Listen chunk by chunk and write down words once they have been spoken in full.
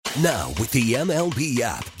Now, with the MLB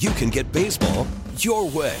app, you can get baseball your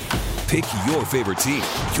way. Pick your favorite team,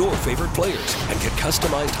 your favorite players, and get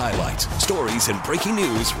customized highlights, stories, and breaking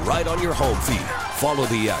news right on your home feed. Follow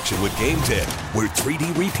the action with Game 10, where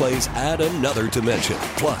 3D replays add another dimension.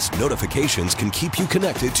 Plus, notifications can keep you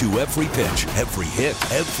connected to every pitch, every hit,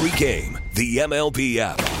 every game. The MLB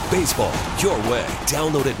app. Baseball your way.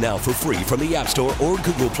 Download it now for free from the App Store or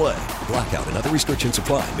Google Play. Blackout and other restrictions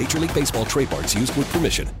apply. Major League Baseball trademarks used with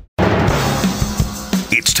permission.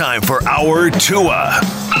 It's time for Our Tua.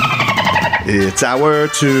 It's our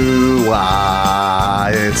Tua.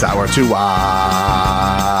 It's our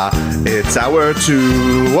Tua. It's our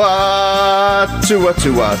Tua. Tua,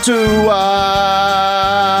 Tua, Tua.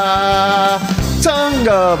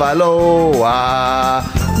 Tonga Vailoa.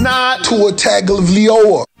 Not Tua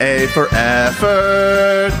Tagovailoa. A for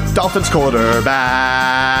effort. Dolphins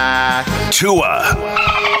quarterback. Tua.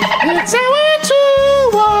 It's our Tua.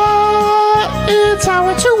 It's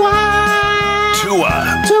our Tua.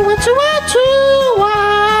 Tua. Tua, Tua,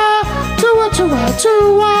 Tua. Tua, Tua,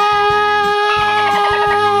 Tua.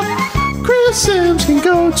 Chris Sims can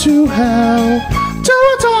go to hell.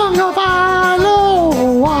 Tua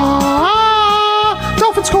Tagovailoa.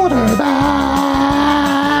 Dolphins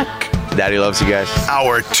quarterback. Daddy loves you guys.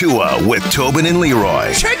 Our Tua with Tobin and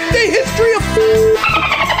Leroy. Check the history of food.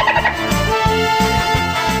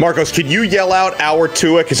 Marcos, can you yell out our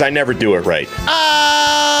Tua? Because I never do it right.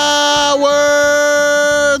 Our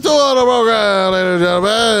Tua program, ladies and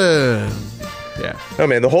gentlemen. Yeah. Oh,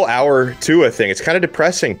 man, the whole our Tua thing, it's kind of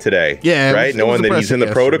depressing today. Yeah. Right? Knowing that he's in the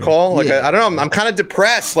protocol. Like, yeah. I don't know. I'm kind of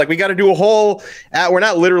depressed. Like, we got to do a whole, we're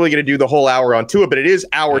not literally going to do the whole hour on Tua, but it is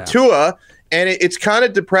our Tua. And it's kind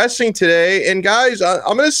of depressing today. And guys,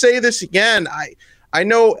 I'm going to say this again. I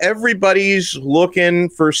know everybody's looking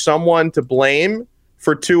for someone to blame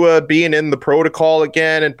for Tua being in the protocol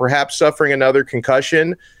again and perhaps suffering another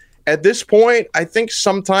concussion. At this point, I think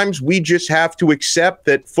sometimes we just have to accept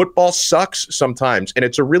that football sucks sometimes, and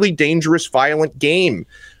it's a really dangerous, violent game.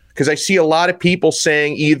 Because I see a lot of people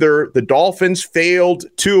saying either the Dolphins failed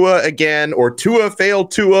Tua again, or Tua failed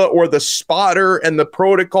Tua, or the spotter and the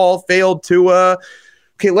protocol failed Tua.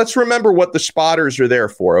 Okay, let's remember what the spotters are there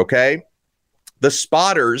for, okay? The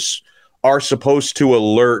spotters are supposed to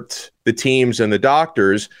alert the teams and the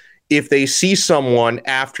doctors if they see someone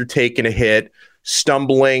after taking a hit,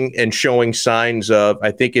 stumbling and showing signs of,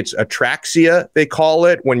 I think it's atraxia, they call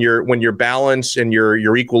it, when your balance and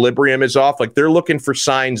your equilibrium is off. Like, they're looking for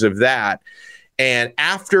signs of that. And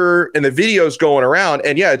the video's going around,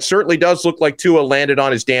 and yeah, it certainly does look like Tua landed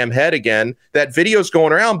on his damn head again. That video's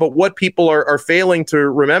going around, but what people are failing to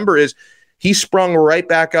remember is he sprung right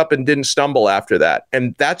back up and didn't stumble after that.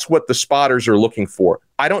 And that's what the spotters are looking for.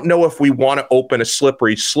 I don't know if we want to open a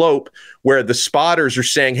slippery slope where the spotters are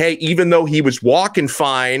saying, hey, even though he was walking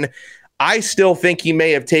fine, I still think he may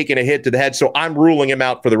have taken a hit to the head, so I'm ruling him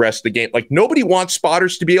out for the rest of the game. Like, nobody wants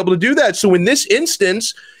spotters to be able to do that. So in this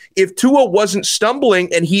instance, if Tua wasn't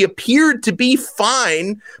stumbling and he appeared to be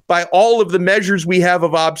fine by all of the measures we have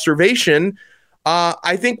of observation,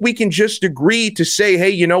 I think we can just agree to say, hey,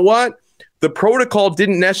 you know what? The protocol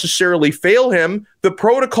didn't necessarily fail him. The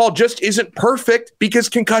protocol just isn't perfect because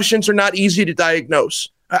concussions are not easy to diagnose.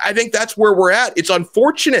 I think that's where we're at. It's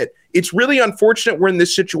unfortunate. It's really unfortunate we're in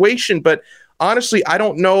this situation. But honestly, I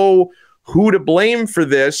don't know who to blame for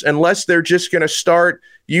this unless they're just going to start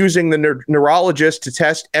using the neurologist to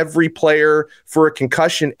test every player for a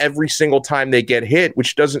concussion every single time they get hit,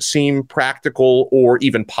 which doesn't seem practical or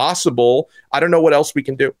even possible. I don't know what else we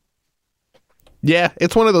can do. Yeah,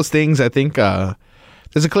 it's one of those things. I think there's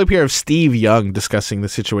a clip here of Steve Young discussing the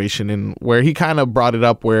situation, and where he kind of brought it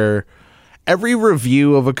up where every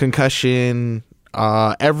review of a concussion,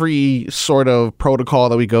 every sort of protocol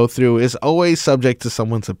that we go through is always subject to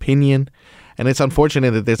someone's opinion. And it's unfortunate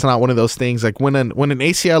that it's not one of those things like when an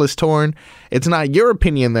ACL is torn, it's not your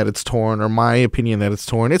opinion that it's torn or my opinion that it's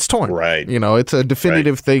torn. It's torn. Right. You know, it's a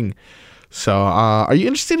definitive thing. So are you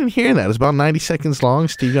interested in hearing that? It's about 90 seconds long.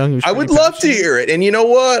 Steve Young. I would love to hear it. And you know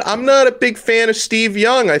what? I'm not a big fan of Steve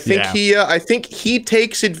Young. I think he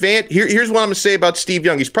takes advantage. Here's what I'm going to say about Steve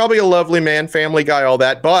Young. He's probably a lovely man, family guy, all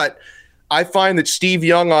that. But I find that Steve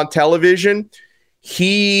Young on television,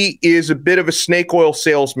 he is a bit of a snake oil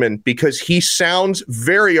salesman because he sounds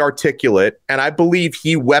very articulate, and I believe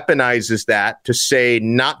he weaponizes that to say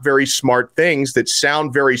not very smart things that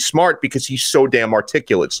sound very smart because he's so damn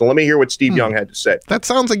articulate. So let me hear what Steve Young had to say. That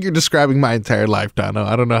sounds like you're describing my entire life, Dono.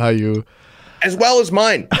 I don't know how you as well as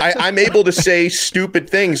mine. I'm able to say stupid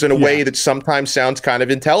things in a way that sometimes sounds kind of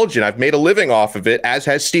intelligent. I've made a living off of it, as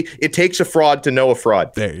has Steve. It takes a fraud to know a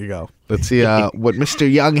fraud. There you go. Let's see what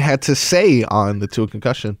Mr. Young had to say on the Tua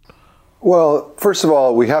concussion. Well, first of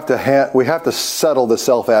all, we have to settle the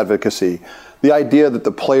self-advocacy. The idea that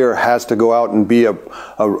the player has to go out and be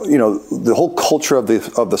the whole culture of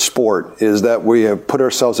the sport is that we have put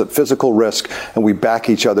ourselves at physical risk and we back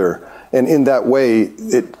each other. And in that way,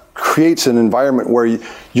 it creates an environment where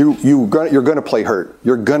you're going to play hurt.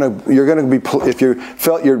 You're going to be, if you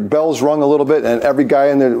felt your bells rung a little bit, and every guy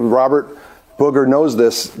in the Robert Booger knows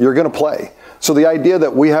this, you're going to play. So the idea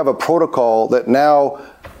that we have a protocol that now,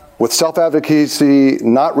 with self-advocacy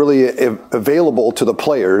not really available to the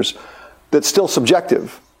players, that's still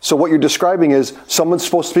subjective. So what you're describing is someone's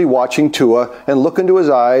supposed to be watching Tua and look into his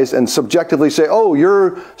eyes and subjectively say, oh,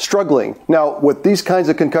 you're struggling. Now, with these kinds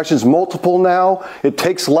of concussions, multiple now, it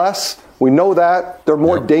takes less. We know that. They're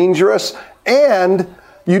more dangerous. And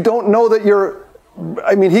you don't know that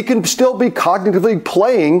he can still be cognitively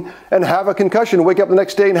playing and have a concussion, wake up the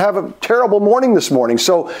next day and have a terrible morning this morning.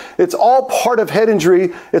 So it's all part of head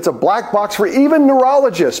injury. It's a black box for even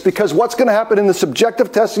neurologists, because what's going to happen in the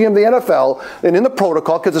subjective testing of the NFL and in the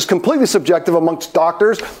protocol, because it's completely subjective amongst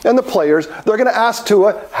doctors and the players, they're going to ask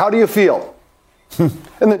Tua, how do you feel?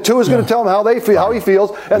 And then Tua is going to tell him how he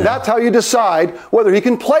feels, and that's how you decide whether he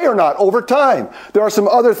can play or not over time. There are some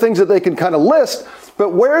other things that they can kind of list, but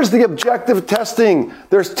where's the objective testing?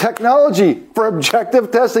 There's technology for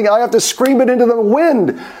objective testing. I have to scream it into the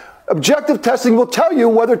wind. Objective testing will tell you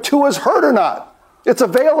whether Tua's hurt or not. It's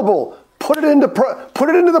available. Put it into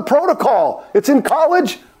the protocol. It's in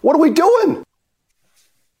college. What are we doing?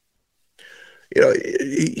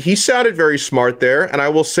 He sounded very smart there, and I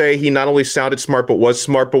will say he not only sounded smart but was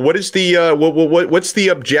smart. But what is the what's the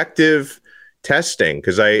objective testing?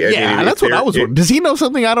 Because that's what I was wondering. Does he know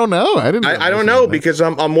something I don't know? I don't know, because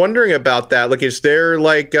I'm wondering about that. Like, is there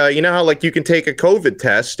how you can take a COVID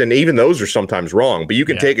test, and even those are sometimes wrong, but you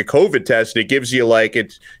can take a COVID test and it gives you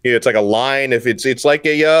it's like a line if it's like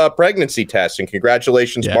a pregnancy test. And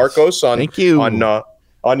congratulations, Marcos,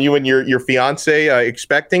 on you and your fiance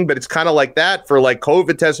expecting, but it's kind of like that for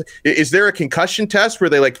COVID tests. Is there a concussion test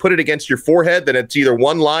where they put it against your forehead that it's either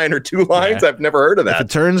one line or two lines? I've never heard of that. If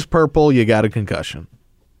it turns purple, you got a concussion.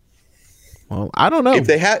 Well, I don't know. If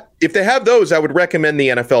they have those, I would recommend the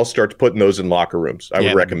NFL starts putting those in locker rooms. I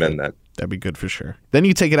would recommend that. That'd be good for sure. Then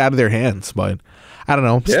you take it out of their hands, but I don't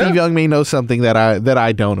know. Steve Young may know something that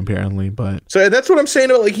I don't, apparently. But so that's what I'm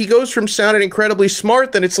saying about, he goes from sounding incredibly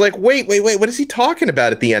smart, then it's like, wait, what is he talking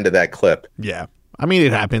about at the end of that clip? Yeah. I mean,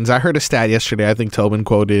 it happens. I heard a stat yesterday. I think Tobin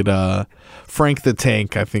quoted Frank the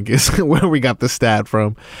Tank, I think is where we got the stat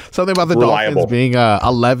from. Something about the Dolphins being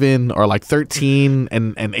 11 or 13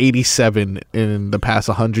 and 87 in the past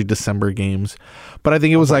 100 December games. But I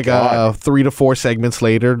think it was 3 to 4 segments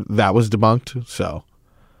later that was debunked. So,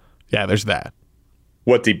 yeah, there's that.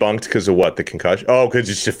 What, debunked because of what? The concussion? Oh, because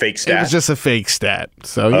it's a fake stat. It was just a fake stat.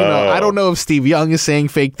 So, I don't know if Steve Young is saying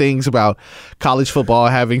fake things about college football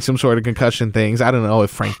having some sort of concussion things. I don't know if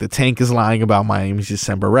Frank the Tank is lying about Miami's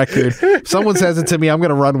December record. If someone says it to me, I'm going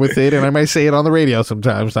to run with it, and I might say it on the radio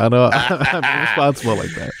sometimes. I know I'm responsible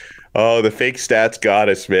like that. Oh, the fake stats got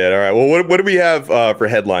us, man. All right. Well, what do we have for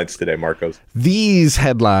headlines today, Marcos? These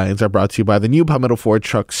headlines are brought to you by the new Palmetto Ford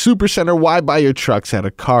Truck Supercenter. Why buy your trucks at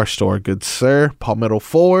a car store, good sir? Palmetto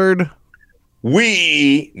Ford.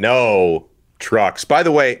 We know trucks. By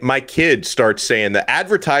the way, my kids start saying the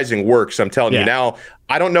advertising works. I'm telling you now.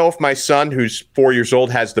 I don't know if my son, who's 4 years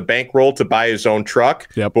old, has the bankroll to buy his own truck,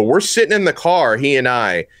 but we're sitting in the car, he and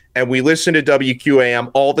I, and we listen to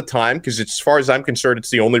WQAM all the time because, as far as I'm concerned, it's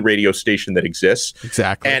the only radio station that exists.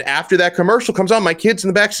 Exactly. And after that commercial comes on, my kid's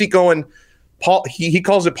in the backseat going, he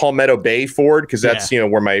calls it Palmetto Bay Ford because that's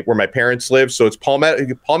where my parents live. So it's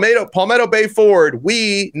Palmetto Bay Ford.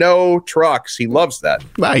 We know trucks. He loves that.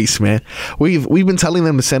 Nice, man. We've been telling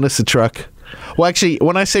them to send us a truck. Well, actually,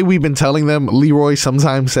 when I say we've been telling them, Leroy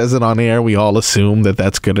sometimes says it on air. We all assume that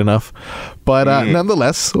that's good enough. But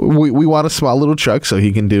nonetheless, we want a small little truck so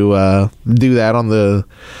he can do that on the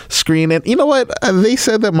screen. And you know what? They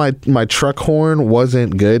said that my truck horn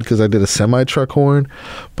wasn't good because I did a semi-truck horn.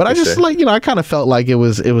 But I just I kind of felt like it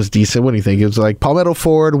was decent. What do you think? It was like Palmetto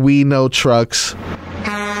Ford, we know trucks.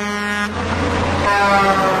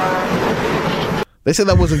 They said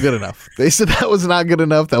that wasn't good enough. They said that was not good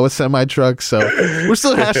enough. That was semi-truck. So we're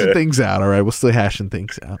still hashing things out, all right? We're still hashing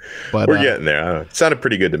things out. But we're getting there. It sounded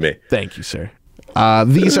pretty good to me. Thank you, sir.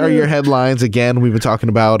 These are your headlines. Again, we've been talking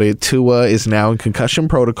about it. Tua is now in concussion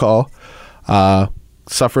protocol.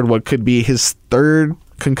 Suffered what could be his third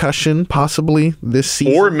concussion possibly this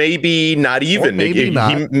season. Or maybe not even.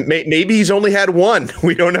 Maybe he's only had one.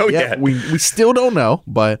 We don't know yet. We still don't know,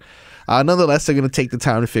 but nonetheless, they're going to take the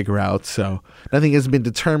time to figure out. So nothing has been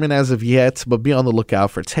determined as of yet, but be on the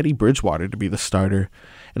lookout for Teddy Bridgewater to be the starter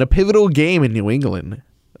in a pivotal game in New England.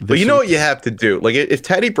 But you know what you have to do? Like if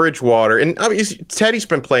Teddy Bridgewater, and obviously Teddy's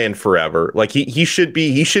been playing forever, like he should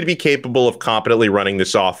be capable of competently running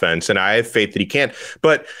this offense, and I have faith that he can.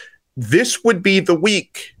 But this would be the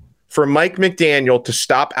week for Mike McDaniel to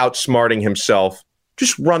stop outsmarting himself.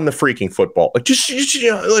 Just run the freaking football. Like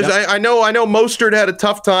I know Mostert had a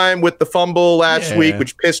tough time with the fumble last week,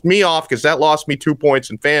 which pissed me off because that lost me 2 points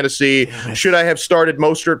in fantasy. Should I have started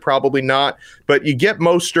Mostert? Probably not. But you get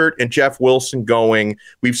Mostert and Jeff Wilson going.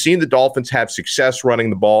 We've seen the Dolphins have success running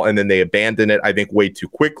the ball, and then they abandon it, I think, way too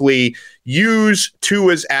quickly. Use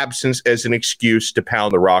Tua's absence as an excuse to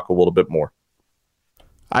pound the rock a little bit more.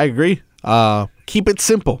 I agree. Keep it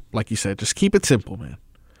simple, like you said. Just keep it simple, man.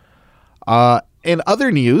 In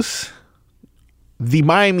other news, the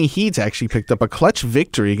Miami Heat actually picked up a clutch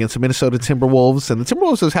victory against the Minnesota Timberwolves, and the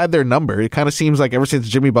Timberwolves has had their number. It kind of seems like ever since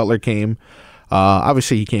Jimmy Butler came,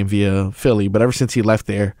 obviously he came via Philly, but ever since he left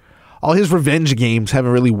there, all his revenge games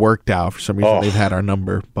haven't really worked out. For some reason, they've had our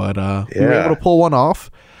number, but we were able to pull one off.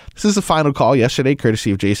 This is the final call yesterday,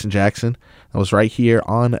 courtesy of Jason Jackson. That was right here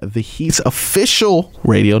on the Heat's official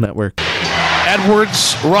radio network.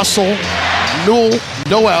 Edwards, Russell, Newell,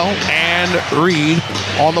 Noel, and Reed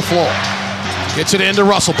on the floor. Gets it into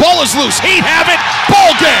Russell. Ball is loose. Heat have it.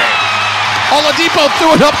 Ball game. Oladipo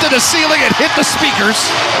threw it up to the ceiling and hit the speakers.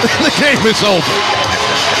 The game is over.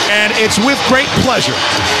 And it's with great pleasure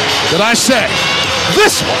that I say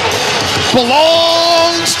this one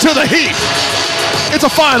belongs to the Heat. It's a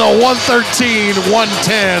final 113-110,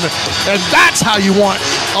 and that's how you want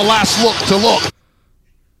a last look to look.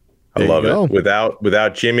 I love it.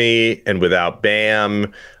 Without Jimmy and without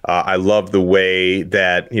Bam, I love the way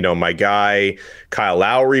that, my guy Kyle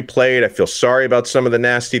Lowry played. I feel sorry about some of the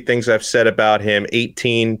nasty things I've said about him.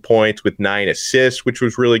 18 points with 9 assists, which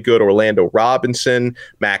was really good. Orlando Robinson,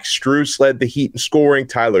 Max Strus led the Heat in scoring.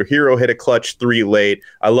 Tyler Hero hit a clutch 3 late.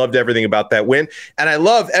 I loved everything about that win. And I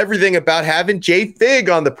love everything about having Jay Fig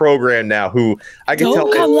on the program now, who I can tell.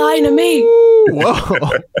 Don't come lying to me.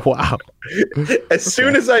 Whoa. Wow. As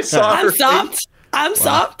soon as I saw her. I'm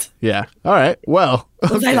stopped. Yeah. All right. Well.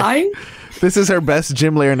 Was I lying? This is her best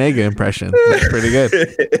Jim Larinaga impression. That's pretty good.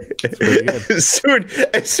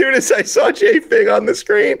 As soon as I saw Jay Fig on the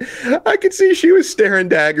screen, I could see she was staring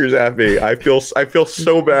daggers at me. I feel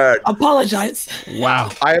so bad. Apologize. Wow.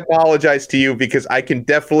 I apologize to you because I can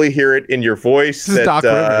definitely hear it in your voice. This is Doc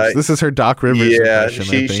Rivers. This is her Doc Rivers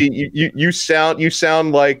impression. You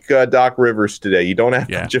sound like Doc Rivers today. You don't have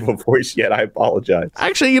much of a voice yet. I apologize.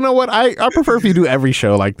 Actually, you know what? I prefer if you do every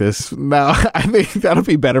show like this. Now, I think that'll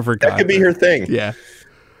be better for content. That could be her thing. Yeah.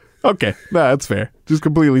 Okay. No, that's fair. Just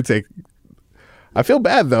completely take. I feel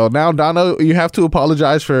bad though. Now, Donna, you have to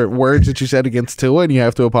apologize for words that you said against Tua, and you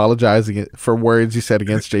have to apologize for words you said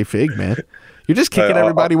against Jay Fig, man. You're just kicking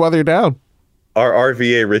everybody while they're down. Our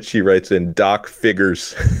RVA Richie writes in Doc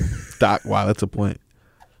Figures. Doc. Wow, that's a point.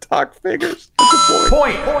 Doc Figures. That's a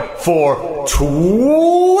point. Point for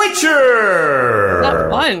Twitcher.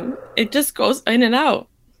 Not fun. It just goes in and out.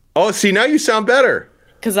 Oh, see, now you sound better.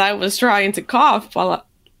 Because I was trying to cough while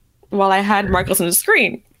I had Marcos on the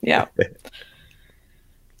screen. Yeah.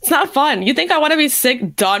 It's not fun. You think I want to be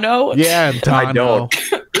sick, Dono? Yeah, Dono. I don't.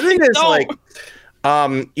 The thing is,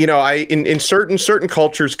 in certain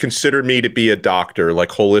cultures consider me to be a doctor, like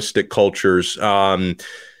holistic cultures.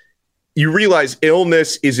 You realize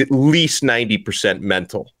illness is at least 90%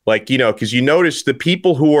 mental. Because you notice the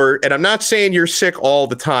people who are, and I'm not saying you're sick all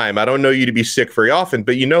the time. I don't know you to be sick very often,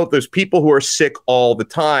 but those people who are sick all the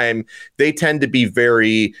time, they tend to be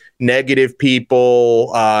very negative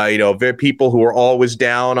people, very people who are always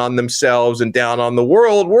down on themselves and down on the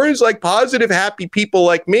world. Whereas like positive, happy people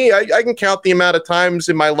like me, I can count the amount of times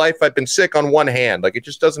in my life I've been sick on one hand. Like it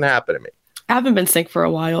just doesn't happen to me. I haven't been sick for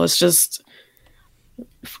a while. It's just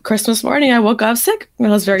Christmas morning, I woke up sick. I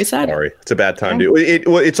was very sad. Sorry, it's a bad time to.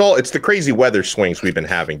 It's the crazy weather swings we've been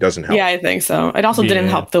having. Doesn't help. Yeah, I think so. It also didn't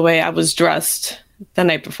help the way I was dressed the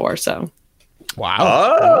night before. So. Wow.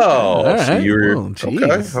 Oh, right. so you were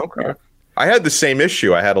okay. I had the same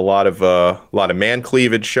issue. I had a lot of man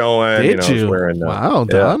cleavage showing. Did you? I was wearing, wow,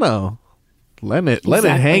 Dono. Let it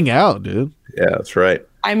hang out, dude. Yeah, that's right.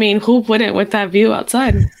 I mean, who wouldn't with that view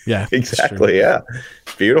outside? Yeah, exactly. Yeah,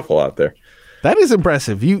 it's beautiful out there. That is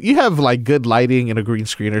impressive. You have like good lighting and a green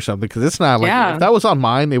screen or something, because it's not like if that was on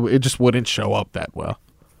mine, it just wouldn't show up that well.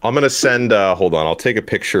 I'm gonna send. Hold on, I'll take a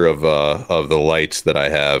picture of the lights that I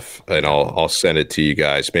have, and I'll send it to you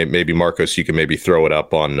guys. Maybe Marcos, you can maybe throw it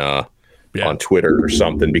up on Twitter or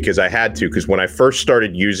something, because I had to. Because when I first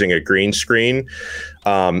started using a green screen,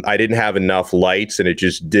 I didn't have enough lights, and it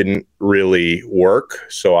just didn't really work.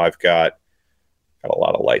 So I've got a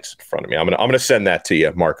lot of lights in front of me. I'm gonna send that to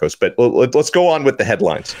you, Marcos. But let's go on with the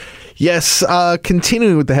headlines. Yes,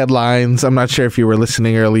 continuing with the headlines. I'm not sure if you were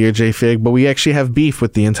listening earlier, J-Fig, but we actually have beef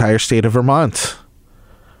with the entire state of Vermont.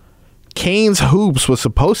 Canes Hoops was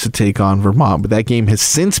supposed to take on Vermont, but that game has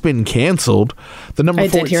since been canceled. The number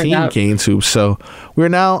 14 Canes Hoops. So we're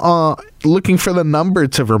now looking for the number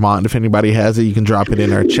to Vermont. If anybody has it, you can drop it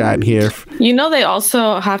in our chat here. You know, they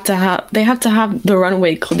also have to have the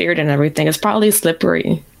runway cleared and everything. It's probably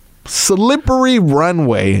slippery. Slippery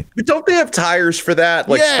runway. But don't they have tires for that?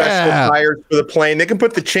 Like special tires for the plane? They can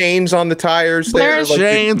put the chains on the tires. There's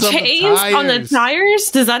chains on the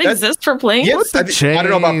tires? Does that exist for planes? Yes, I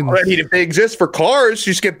don't know about if they exist for cars.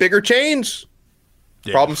 You just get bigger chains.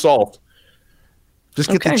 Yeah. Problem solved.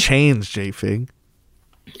 Just get the chains, J-Fig.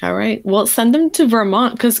 All right. Well, send them to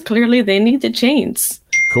Vermont because clearly they need the chains.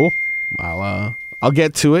 Cool. I'll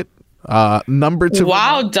get to it. Number 2.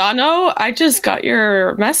 Wow, Dono, I just got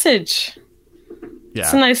your message. Yeah,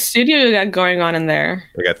 it's a nice studio you got going on in there.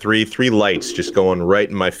 I got three lights just going right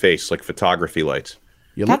in my face, like photography lights.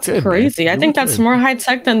 That's good, crazy. I think that's more high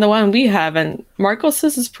tech than the one we have, and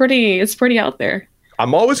Marcos's is pretty out there.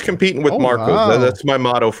 I'm always competing with Marcos. Wow. That's my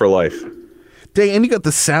motto for life. Dang, and you got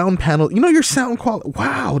the sound panel. You know your sound quality.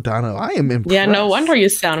 Wow, Dono, I am impressed. Yeah, no wonder you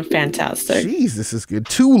sound fantastic. Jeez, this is good.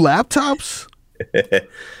 2 laptops.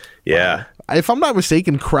 Yeah. If I'm not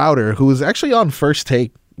mistaken, Crowder, who is actually on First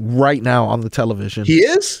Take right now on the television. He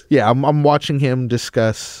is? Yeah, I'm watching him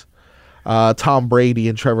discuss Tom Brady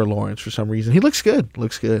and Trevor Lawrence for some reason. He looks good.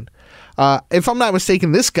 If I'm not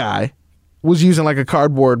mistaken, this guy was using like a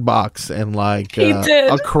cardboard box and like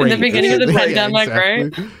a crate. In the beginning of the pandemic,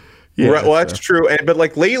 right? Yeah, right, well, that's true. But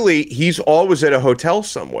like lately, he's always at a hotel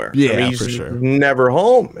somewhere. Yeah, I mean, he's for sure. Never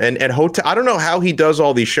home. And hotel. I don't know how he does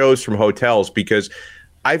all these shows from hotels, because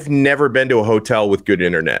I've never been to a hotel with good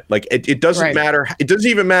internet. Like it doesn't matter. It doesn't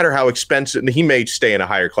even matter how expensive. He may stay in a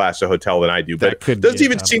higher class of hotel than I do, but it doesn't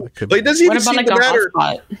even seem to matter.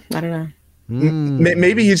 Hotspot? I don't know.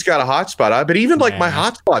 Maybe he's got a hotspot, but even like my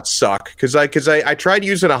hotspots suck because I tried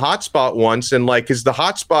using a hotspot once, and like because the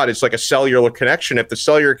hotspot is like a cellular connection. If the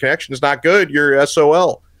cellular connection is not good, you're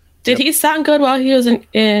SOL. Did he sound good while he was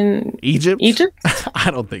in Egypt? Egypt?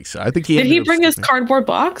 I don't think so. I think did he bring his cardboard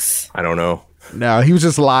box? I don't know. No, he was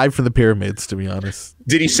just live from the pyramids, to be honest.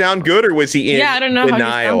 Did he sound good, or was he in I don't know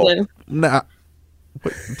denial? How he sounded. Nah.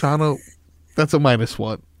 But, Tano, that's a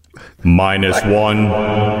 -1. -1.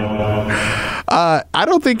 I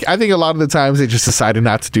think a lot of the times they just decided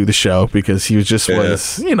not to do the show because he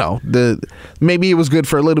was, maybe it was good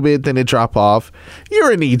for a little bit, then it dropped off.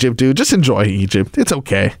 You're in Egypt, dude. Just enjoy Egypt. It's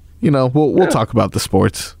okay. We'll talk about the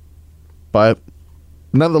sports. But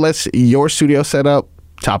nonetheless, your studio setup,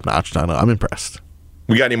 top notch, Donna. I'm impressed.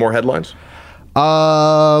 We got any more headlines?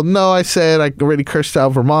 No, I said I already cursed out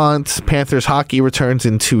Vermont. Panthers hockey returns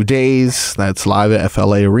in 2 days. That's live at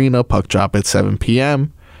FLA Arena. Puck drop at 7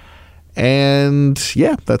 p.m. And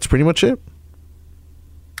yeah, that's pretty much it.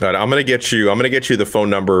 All right, I'm gonna get you the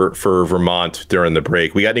phone number for Vermont during the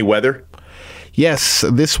break. We got any weather? Yes,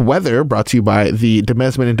 this weather brought to you by the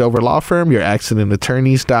Demesman and Dover Law Firm, your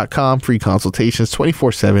accidentattorneys.com. Free consultations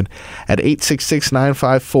 24/7 at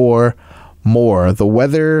 866-954-MORE. The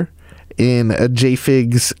weather in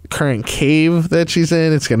J-Fig's current cave that she's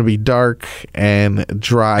in, it's going to be dark and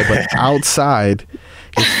dry, but outside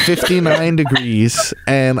it's 59 degrees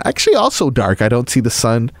and actually also dark. I don't see the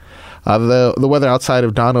sun. The weather outside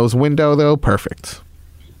of Dono's window, though, perfect.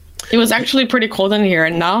 It was actually pretty cold in here,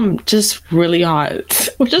 and now I'm just really hot,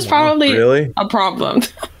 which is probably a problem.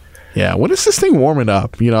 Yeah, when is this thing warming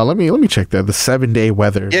up? Let me check that. The 7-day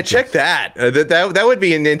weather. Yeah, check that. That would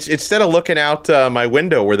be instead of looking out my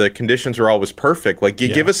window where the conditions are always perfect. Like,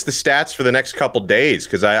 give us the stats for the next couple days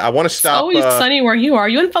because I want to stop. It's always sunny where you are.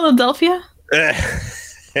 You in Philadelphia?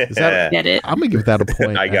 Is that get it? I'm gonna give that a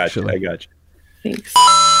point. I got you. Thanks.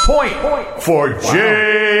 Point for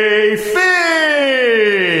J-Fig.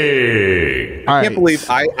 I can't believe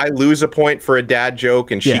I lose a point for a dad joke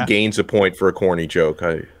and she gains a point for a corny joke.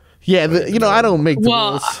 I don't make the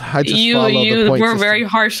rules. I just follow the point were system. very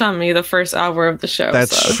harsh on me the first hour of the show.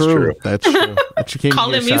 That's true. That's true. But you came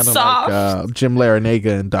calling me soft. Like, Jim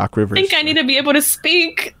Larinaga and Doc Rivers. I think I need to be able to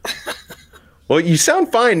speak. Well, you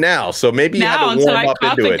sound fine now, so maybe you had to warm up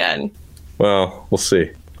into it. Well, we'll see.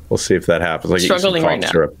 We'll see if that happens. Struggling right now.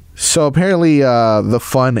 Syrup. So apparently the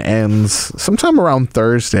fun ends sometime around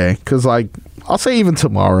Thursday, because I'll say even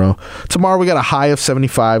tomorrow. Tomorrow we got a high of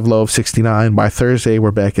 75, low of 69. By Thursday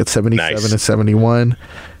we're back at 77 and 71.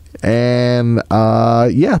 And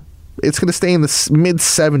it's going to stay in the mid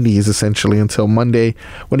 70s essentially until Monday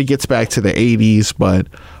when it gets back to the 80s. But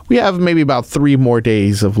we have maybe about 3 more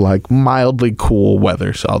days of mildly cool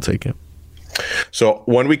weather, so I'll take it. So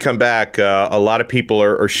when we come back, a lot of people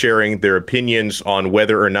are sharing their opinions on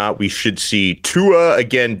whether or not we should see Tua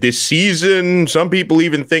again this season. Some people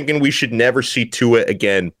even thinking we should never see Tua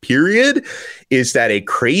again, period. Is that a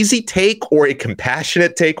crazy take or a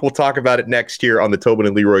compassionate take? We'll talk about it next year on the Tobin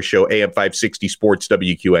and Leroy Show, AM 560 Sports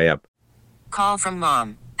WQAM. Call from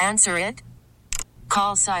mom. Answer it.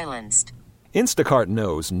 Call silenced. Instacart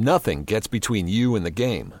knows nothing gets between you and the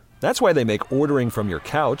game. That's why they make ordering from your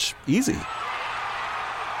couch easy.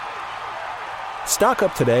 Stock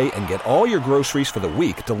up today and get all your groceries for the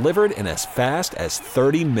week delivered in as fast as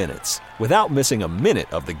 30 minutes without missing a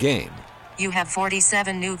minute of the game. You have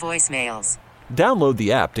 47 new voicemails. Download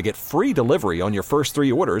the app to get free delivery on your first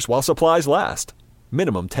 3 orders while supplies last.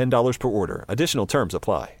 Minimum $10 per order. Additional terms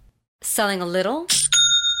apply. Selling a little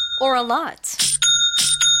or a lot?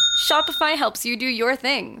 Shopify helps you do your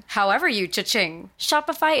thing, however you cha-ching.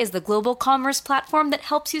 Shopify is the global commerce platform that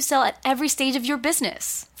helps you sell at every stage of your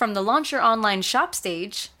business. From the launch your online shop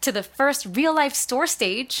stage, to the first real-life store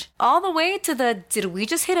stage, all the way to the did we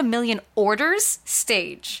just hit 1 million orders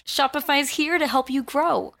stage. Shopify is here to help you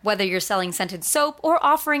grow. Whether you're selling scented soap or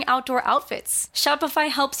offering outdoor outfits, Shopify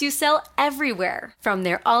helps you sell everywhere. From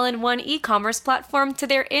their all-in-one e-commerce platform to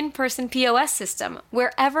their in-person POS system,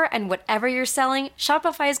 wherever and whatever you're selling,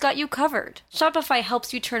 Shopify's got you covered. Shopify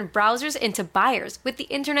helps you turn browsers into buyers with the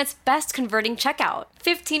internet's best converting checkout.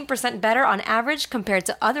 15% better on average compared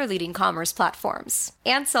to other leading commerce platforms.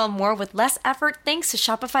 And sell more with less effort thanks to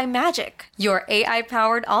Shopify Magic, your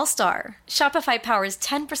AI-powered all-star. Shopify powers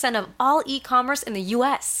 10% of all e-commerce in the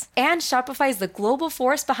US. And Shopify is the global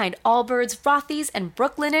force behind Allbirds, Rothy's, and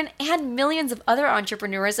Brooklinen, and millions of other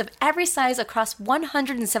entrepreneurs of every size across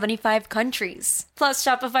 175 countries. Plus,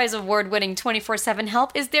 Shopify's award-winning 24/7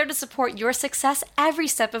 help is there to support your success every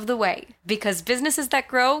step of the way. Because businesses that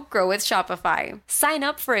grow, grow with Shopify. Sign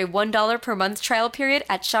up for a $1 per month trial period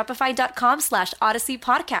at shopify.com/Odyssey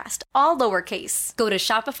Podcast, all lowercase. Go to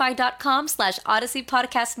shopify.com/Odyssey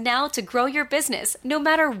Podcast now to grow your business, no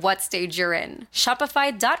matter what stage you're in.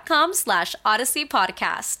 Shopify.com/Odyssey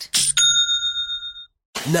Podcast.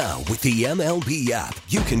 Now, with the MLB app,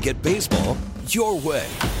 you can get baseball your way.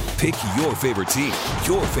 Pick your favorite team,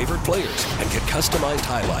 your favorite players, and get customized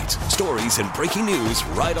highlights, stories, and breaking news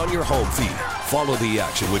right on your home feed. Follow the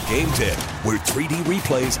action with Game Tip, where 3D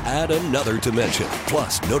replays add another dimension.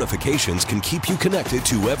 Plus, notifications can keep you connected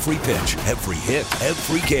to every pitch, every hit,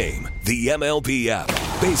 every game. The MLB app.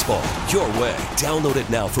 Baseball your way. Download it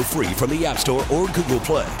now for free from the App Store or Google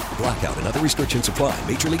Play. Blackout and other restrictions apply.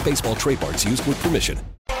 Major League Baseball trademarks used with permission.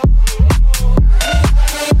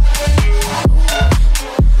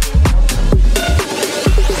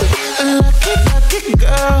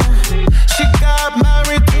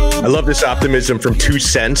 I love this optimism from 2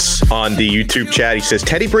 Cents on the YouTube chat. He says,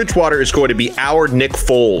 Teddy Bridgewater is going to be our Nick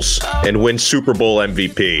Foles and win Super Bowl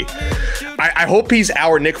MVP. I hope he's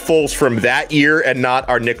our Nick Foles from that year and not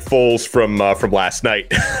our Nick Foles from last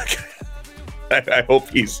night. I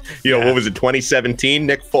hope he's, what was it, 2017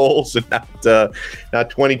 Nick Foles and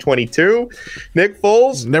not 2022 Nick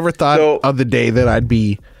Foles. Never thought of the day that I'd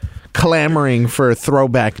be clamoring for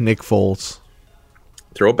throwback Nick Foles.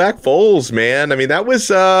 Throwback Foles, man. I mean, that was,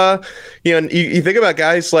 you think about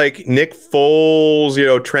guys like Nick Foles,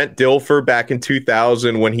 Trent Dilfer back in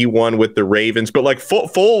 2000 when he won with the Ravens. But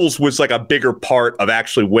Foles was like a bigger part of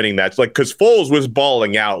actually winning that. Because Foles was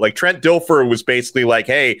balling out. Like Trent Dilfer was basically like,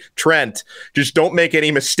 hey, Trent, just don't make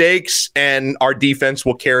any mistakes and our defense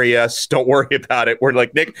will carry us. Don't worry about it. We're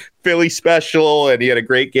like Nick Philly special and he had a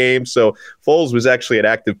great game. So Foles was actually an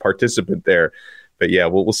active participant there. But yeah,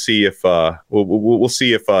 we'll see if we'll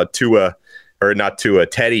see if Tua or not Tua,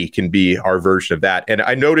 Teddy can be our version of that. And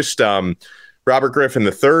I noticed Robert Griffin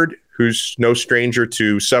III, who's no stranger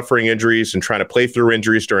to suffering injuries and trying to play through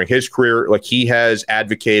injuries during his career, like he has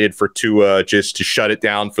advocated for Tua just to shut it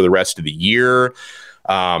down for the rest of the year.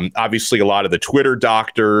 Obviously, a lot of the Twitter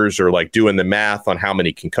doctors are like doing the math on how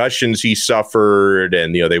many concussions he suffered,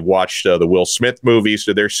 and they watched the Will Smith movie,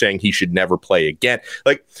 so they're saying he should never play again.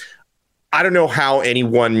 Like, I don't know how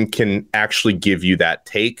anyone can actually give you that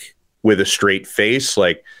take with a straight face.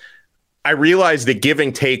 Like, I realize that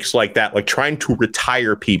giving takes like that, like trying to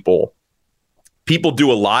retire people people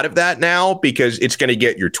do a lot of that now because it's going to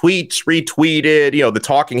get your tweets retweeted, the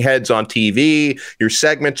talking heads on TV, your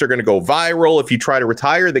segments are going to go viral if you try to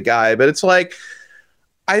retire the guy. But it's like,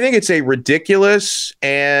 I think it's a ridiculous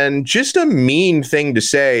and just a mean thing to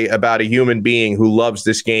say about a human being who loves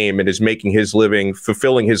this game and is making his living,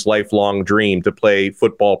 fulfilling his lifelong dream to play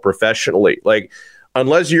football professionally. Like,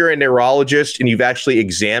 unless you're a neurologist and you've actually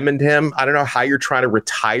examined him, I don't know how you're trying to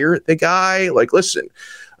retire the guy. Like, listen,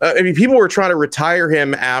 people were trying to retire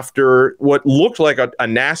him after what looked like a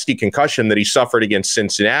nasty concussion that he suffered against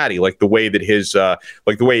Cincinnati, like the way that his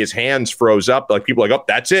hands froze up. Like, people were like, oh,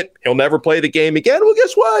 that's it. He'll never play the game again. Well,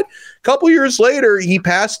 guess what? A couple years later, he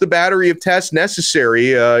passed the battery of tests necessary,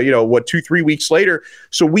 2-3 weeks later.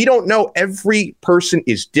 So we don't know. Every person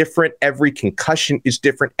is different. Every concussion is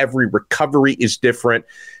different. Every recovery is different.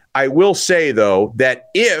 I will say, though, that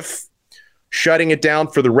if shutting it down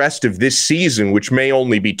for the rest of this season, which may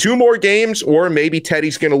only be 2 more games, or maybe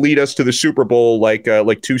Teddy's going to lead us to the Super Bowl, like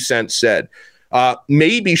 2 Cents said.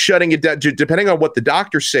 Maybe shutting it down, depending on what the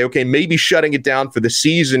doctors say. Okay, maybe shutting it down for the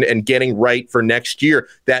season and getting right for next year.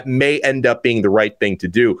 That may end up being the right thing to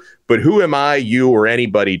do. But who am I, you, or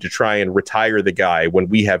anybody to try and retire the guy when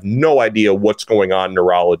we have no idea what's going on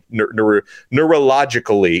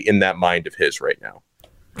neurologically in that mind of his right now?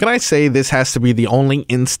 Can I say this has to be the only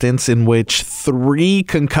instance in which 3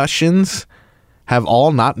 concussions have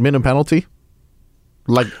all not been a penalty?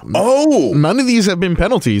 Like, none of these have been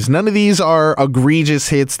penalties. None of these are egregious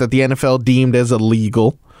hits that the NFL deemed as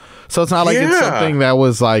illegal. So it's not like it's something that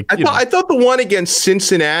was like... I thought the one against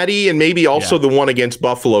Cincinnati and maybe also the one against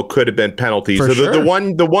Buffalo could have been penalties. For sure.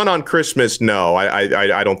 The one on Christmas, no,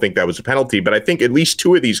 I don't think that was a penalty. But I think at least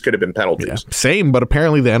 2 of these could have been penalties. Yeah, same, but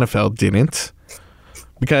apparently the NFL didn't.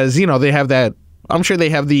 Because, they have that, I'm sure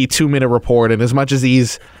they have the 2-minute report, and as much as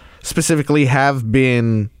these specifically have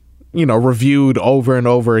been, reviewed over and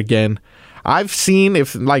over again, I've seen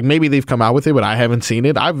maybe they've come out with it, but I haven't seen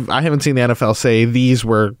it. I haven't seen the NFL say these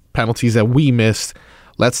were penalties that we missed.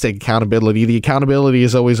 Let's take accountability. The accountability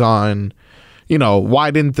is always on,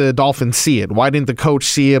 why didn't the Dolphins see it? Why didn't the coach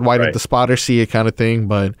see it? Why didn't the spotter see it, kind of thing?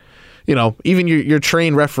 But, even your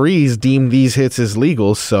trained referees deem these hits as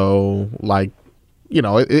legal. So,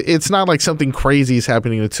 it's not like something crazy is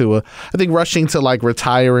happening to Tua. I think rushing to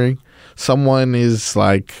retiring someone is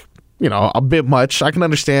a bit much. I can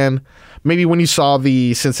understand maybe when you saw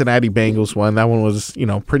the Cincinnati Bengals one, that one was,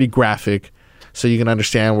 pretty graphic. So you can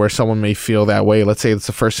understand where someone may feel that way. Let's say it's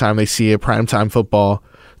the first time they see a primetime football,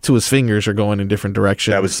 Tua's fingers are going in different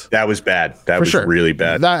directions. That was bad. That was really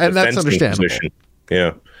bad. And that's understandable.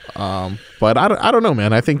 Yeah. But I don't know,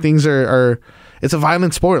 man. I think things are it's a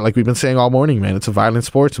violent sport, like we've been saying all morning, man. It's a violent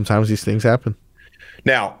sport. Sometimes these things happen.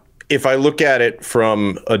 Now, if I look at it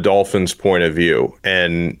from a Dolphins point of view,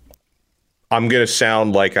 and I'm going to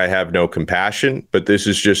sound like I have no compassion, but this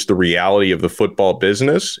is just the reality of the football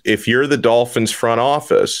business. If you're the Dolphins front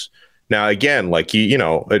office, now again, I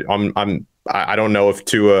don't know if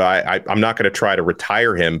Tua, I'm not going to try to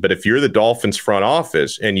retire him, but if you're the Dolphins front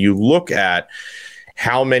office and you look at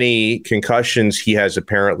how many concussions he has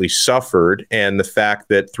apparently suffered, and the fact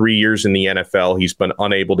that 3 years in the NFL, he's been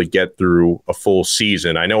unable to get through a full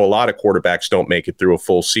season. I know a lot of quarterbacks don't make it through a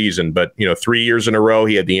full season, but 3 years in a row,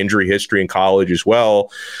 he had the injury history in college as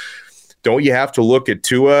well. Don't you have to look at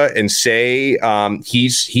Tua and say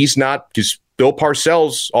he's not, because Bill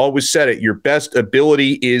Parcells always said it, your best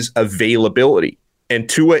ability is availability. And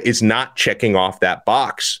Tua is not checking off that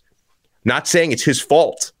box. Not saying it's his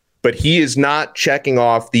fault, but he is not checking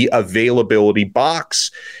off the availability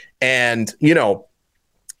box. And,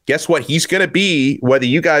 guess what? He's going to be, whether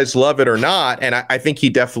you guys love it or not, and I think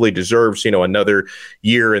he definitely deserves, another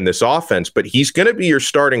year in this offense, but he's going to be your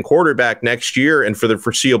starting quarterback next year and for the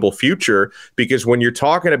foreseeable future, because when you're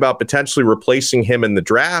talking about potentially replacing him in the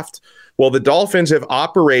draft, well, the Dolphins have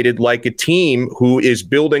operated like a team who is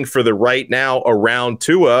building for the right now around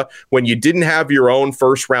Tua when you didn't have your own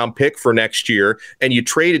first-round pick for next year, and you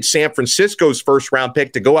traded San Francisco's first-round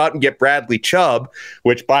pick to go out and get Bradley Chubb,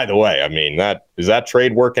 which, by the way, I mean, is that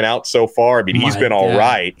trade working out so far? I mean, he's been all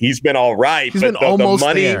right. He's been all right. He's been almost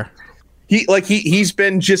there. He's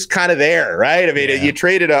been just kind of there, right? I mean, you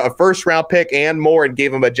traded a first-round pick and more and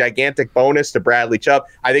gave him a gigantic bonus to Bradley Chubb.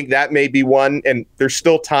 I think that may be one, and there's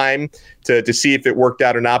still time to see if it worked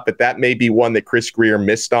out or not, but that may be one that Chris Grier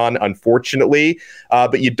missed on, unfortunately.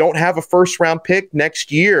 But you don't have a first-round pick next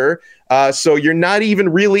year, so you're not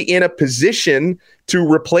even really in a position to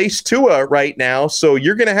replace Tua right now. So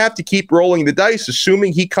you're going to have to keep rolling the dice,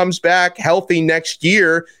 assuming he comes back healthy next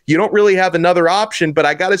year. You don't really have another option, but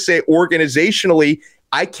I got to say, organizationally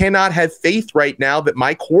I cannot have faith right now that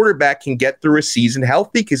my quarterback can get through a season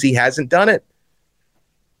healthy because he hasn't done it.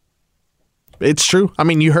 It's true. I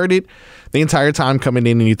mean, you heard it the entire time coming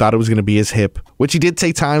in and you thought it was going to be his hip, which he did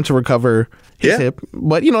take time to recover his hip.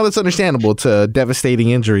 But, that's understandable. It's a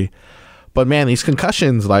devastating injury. But, man, these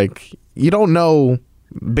concussions, like, you don't know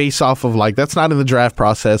based off of, like, that's not in the draft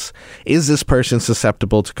process. Is this person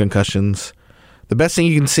susceptible to concussions? The best thing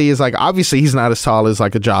you can see is, like, obviously he's not as tall as,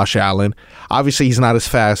 like, a Josh Allen. Obviously he's not as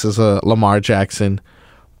fast as a Lamar Jackson.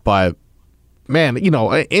 But, man,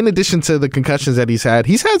 in addition to the concussions that he's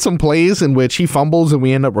had some plays in which he fumbles and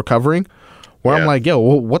we end up recovering. Where I'm like, yo,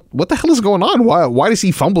 what the hell is going on? Why does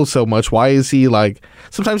he fumble so much? Why is he, like,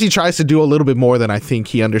 sometimes he tries to do a little bit more than I think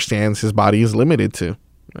he understands his body is limited to.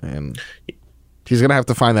 And he's going to have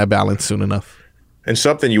to find that balance soon enough. And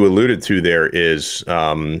something you alluded to there is,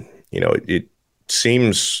 it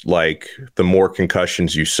seems like the more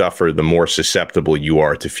concussions you suffer, the more susceptible you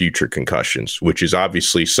are to future concussions, which is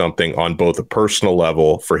obviously something on both a personal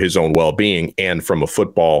level for his own well-being and from a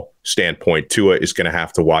football standpoint, Tua is going to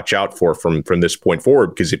have to watch out for from this point forward,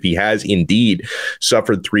 because if he has indeed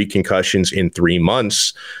suffered 3 concussions in 3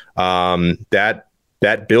 months,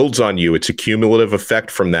 that builds on you. It's a cumulative effect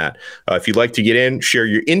from that. If you'd like to get in, share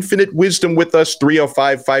your infinite wisdom with us.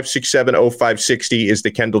 305-567-0560 is the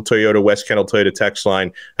Kendall Toyota, West Kendall Toyota text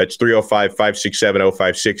line. That's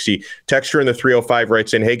 305-567-0560. Texter in the 305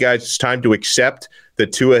 writes in, hey guys, it's time to accept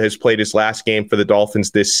that Tua has played his last game for the Dolphins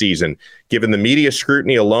this season. Given the media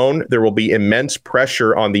scrutiny alone, there will be immense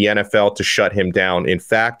pressure on the NFL to shut him down. In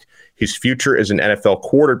fact, his future as an NFL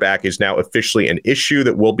quarterback is now officially an issue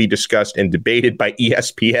that will be discussed and debated by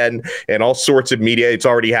ESPN and all sorts of media. It's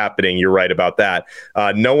already happening. You're right about that.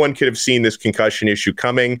 No one could have seen this concussion issue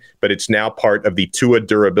coming, but it's now part of the Tua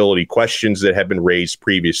durability questions that have been raised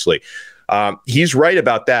previously. He's right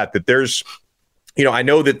about that there's, I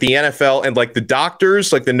know that the NFL and like the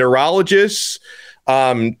doctors, like the neurologists,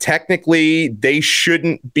 technically they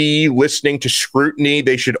shouldn't be listening to scrutiny.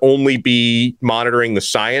 They should only be monitoring the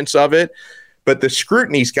science of it. But the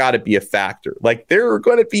scrutiny's got to be a factor. Like there are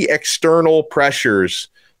going to be external pressures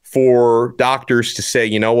for doctors to say,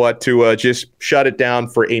 you know what, to just shut it down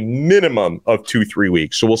for a minimum of 2-3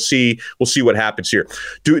 weeks. So we'll see what happens here.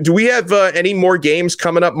 Do we have any more games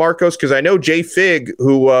coming up, Marcos? Because I know Jay Fig,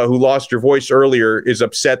 who lost your voice earlier, is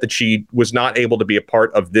upset that she was not able to be a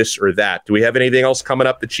part of this or that. Do we have anything else coming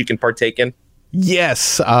up that she can partake in?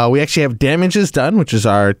 Yes, we actually have Damages Done, which is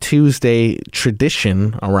our Tuesday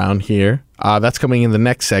tradition around here. That's coming in the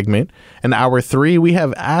next segment. And hour 3, we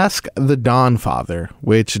have Ask the Don Father,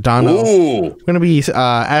 which Dono, we're going to be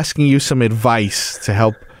asking you some advice to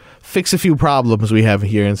help fix a few problems we have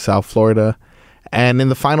here in South Florida. And in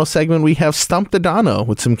the final segment, we have Stump the Dono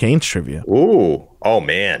with some Canes trivia. Ooh, oh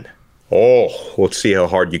man. Oh, let's see how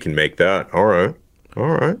hard you can make that. All right.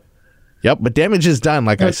 Yep, but Damages Done,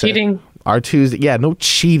 like I said. Cheating. Our Tuesday, no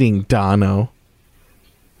cheating, Dono.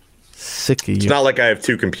 Sick of you. It's not like I have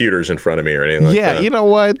 2 computers in front of me or anything like that. Yeah, you know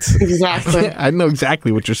what? Exactly. I know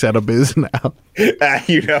exactly what your setup is now.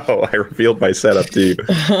 I revealed my setup to you.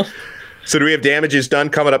 So do we have Damages Done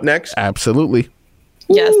coming up next? Absolutely.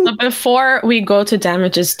 Yes, but before we go to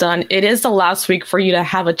Damages Done, it is the last week for you to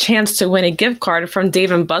have a chance to win a gift card from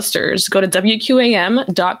Dave & Buster's. Go to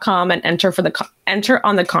WQAM.com and enter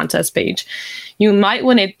on the contest page. You might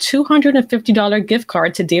win a $250 gift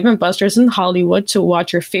card to Dave & Buster's in Hollywood to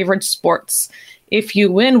watch your favorite sports. If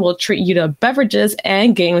you win, we'll treat you to beverages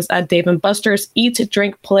and games at Dave & Buster's. Eat,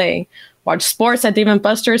 drink, play. Watch sports at Dave &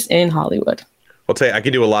 Buster's in Hollywood. I'll tell you, I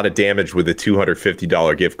can do a lot of damage with a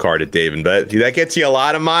 $250 gift card at Dave & Buster's. That gets you a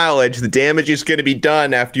lot of mileage. The damage is going to be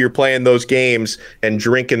done after you're playing those games and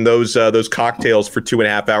drinking those cocktails for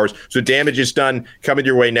 2.5 hours. So Damages Done coming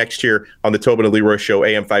your way next year on the Tobin and Leroy Show,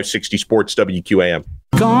 AM 560 Sports, WQAM.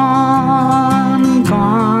 Gone,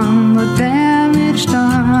 the damage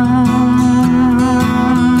done.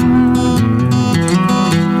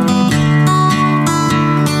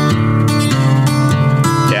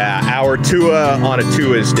 Our Tua on a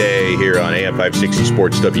Tua's Day here on AM 560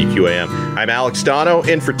 Sports WQAM. I'm Alex Dono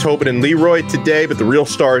in for Tobin and Leroy today, but the real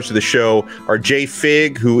stars of the show are Jay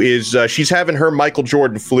Fig, who is she's having her Michael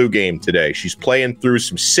Jordan flu game today. She's playing through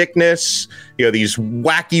some sickness. These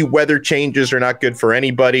wacky weather changes are not good for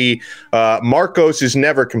anybody. Marcos is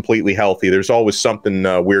never completely healthy. There's always something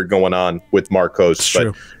weird going on with Marcos. It's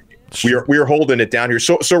true. We're holding it down here.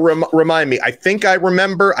 So remind me. I think I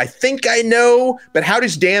remember. I think I know. But how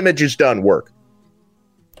does Damages Done work?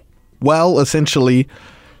 Well, essentially,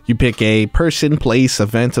 you pick a person, place,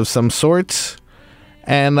 event of some sorts,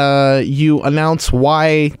 and you announce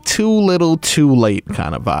why too little, too late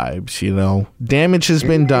kind of vibes. You know, damage has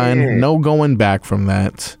been done. No going back from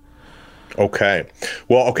that. Okay.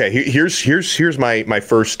 Well, okay. Here's my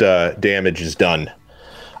first damage is done.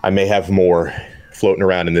 I may have more floating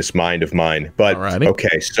around in this mind of mine, but Alrighty.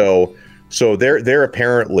 Okay. So there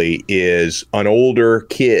apparently is an older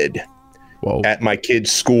kid at my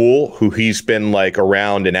kid's school who he's been like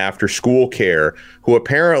around in after school care, who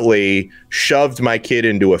apparently shoved my kid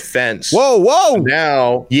into a fence. Whoa.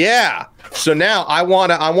 Now, yeah. So now I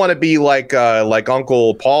want to be like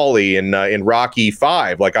Uncle Paulie in Rocky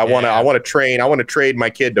 5. Like I want to trade my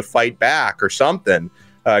kid to fight back or something.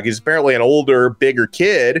 He's apparently an older, bigger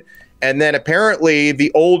kid. And then apparently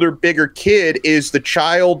the older, bigger kid is the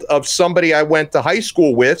child of somebody I went to high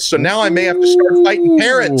school with. So now I may have to start fighting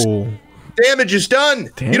parents. Damage is done.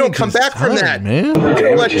 You don't come back from that, man.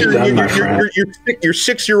 Let your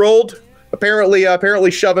 6-year-old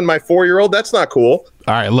apparently shoving my 4-year-old. That's not cool.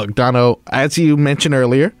 All right, look, Dono, as you mentioned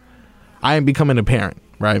earlier, I am becoming a parent,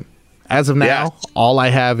 right? As of now, all I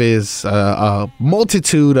have is a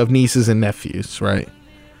multitude of nieces and nephews, right?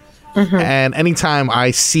 Mm-hmm. And anytime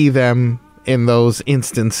I see them in those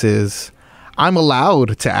instances, I'm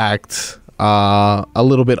allowed to act a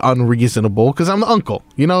little bit unreasonable because I'm the uncle.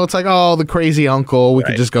 You know, it's like, oh, the crazy uncle. We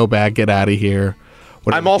could just go back, get out of here.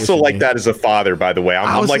 I'm also like that as a father, by the way.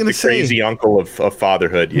 I'm like the crazy uncle of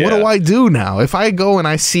fatherhood. Yeah. What do I do now? If I go and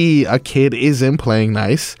I see a kid isn't playing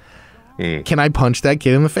nice, can I punch that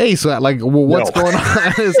kid in the face? Like, what's going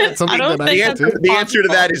on? Is that something the answer to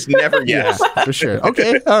that is never yes. Yeah, for sure.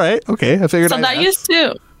 Okay. All right. Okay. I figured. So that used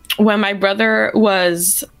to, when my brother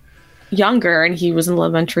was younger and he was in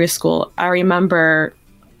elementary school, I remember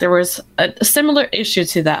there was a similar issue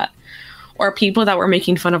to that, or people that were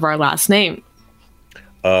making fun of our last name.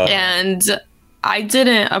 And I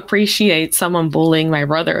didn't appreciate someone bullying my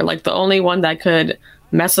brother. Like, the only one that could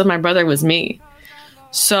mess with my brother was me.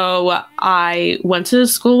 So I went to the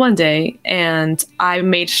school one day and I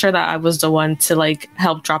made sure that I was the one to like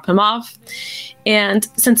help drop him off. And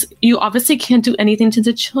since you obviously can't do anything to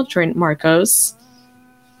the children, Marcos,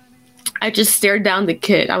 I just stared down the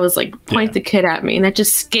kid. I was like, point the kid at me, and I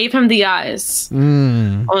just gave him the eyes.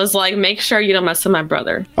 I was like, make sure you don't mess with my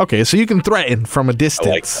brother. Okay, so you can threaten from a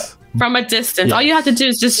distance. From a distance. All you have to do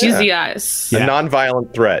is just use the eyes. A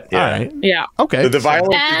non-violent threat. Yeah. All right. Yeah. Okay. The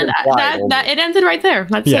violence and is implied that it ended right there.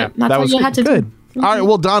 That's it. That's that all was you had to good. do. All right.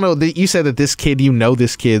 Well, Dono, you said that this kid,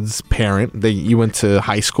 this kid's parent, that you went to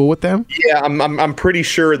high school with them. Yeah, I'm pretty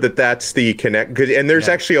sure that's the connect. And there's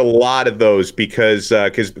actually a lot of those because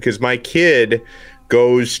my kid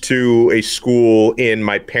goes to a school in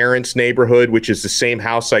my parents' neighborhood, which is the same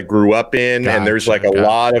house I grew up in. And there's like a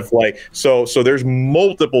lot of so there's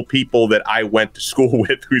multiple people that I went to school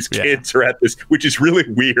with whose kids are at this, which is really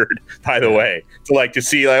weird, by the way, to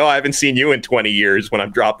see like, oh, I haven't seen you in 20 years when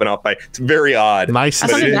I'm dropping off it's very odd. Nice.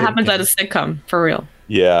 That's something that happens at a sitcom, for real.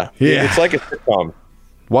 Yeah. It's like a sitcom.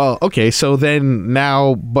 Well, okay. So then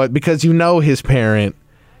now, but because his parent,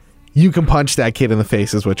 you can punch that kid in the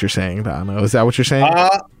face, is what you're saying, Dono. Is that what you're saying?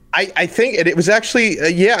 I think it was actually,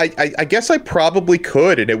 I guess I probably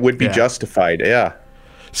could, and it would be justified. Yeah.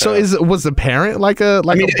 So was the parent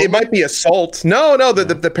it might be assault. No,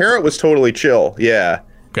 the parent was totally chill. Yeah.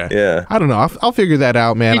 Okay. Yeah. I don't know. I'll figure that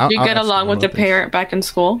out, man. Did you get along with the parent back in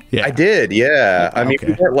school? Yeah. I did. Yeah. I mean,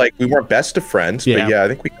 we weren't best of friends, but I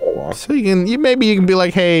think we got along. So maybe you can be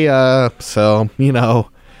like, hey,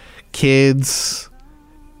 kids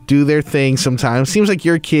do their thing sometimes. Seems like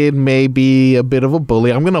your kid may be a bit of a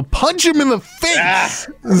bully. I'm gonna punch him in the face.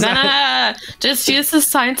 Nah. Just use the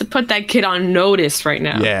sign to put that kid on notice right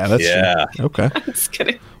now. Yeah, that's true. Okay. I'm just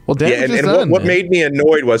kidding. Well, what made me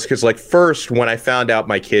annoyed was because, first, when I found out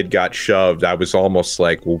my kid got shoved, I was almost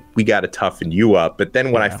like, well, we got to toughen you up. But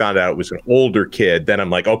then when I found out it was an older kid, then I'm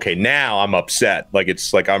like, okay, now I'm upset. Like,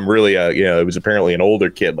 it's like I'm really, it was apparently an older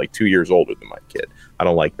kid, like 2 years older than my kid. I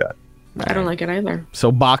don't like that. I don't like it either.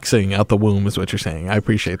 So boxing out the womb is what you're saying. I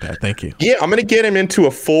appreciate that. Thank you. Yeah, I'm going to get him into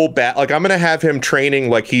a full I'm going to have him training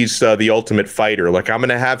like he's the ultimate fighter. Like, I'm going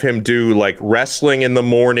to have him do like wrestling in the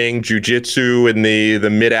morning, jiu-jitsu in the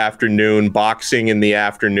mid-afternoon, boxing in the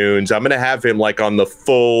afternoons. I'm going to have him like on the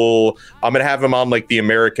full, I'm going to have him on like the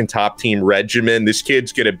American Top Team regimen. This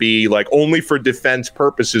kid's going to be like, only for defense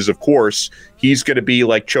purposes, of course, he's going to be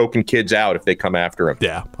like choking kids out if they come after him.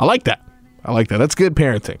 Yeah, I like that. That's good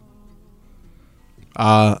parenting.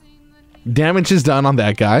 Damage is done on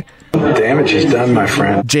that guy. Damage is done, my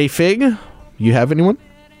friend. J-Fig, you have anyone?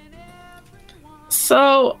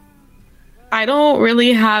 So, I don't know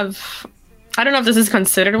if this is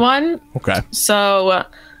considered one. Okay. So,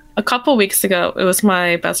 a couple weeks ago, it was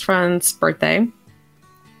my best friend's birthday,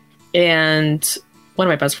 and one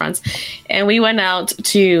of my best friends, and we went out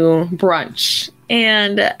to brunch.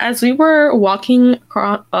 And as we were walking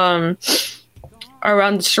around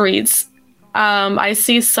the streets, I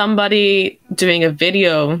see somebody doing a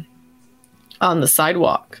video on the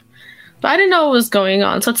sidewalk, but I didn't know what was going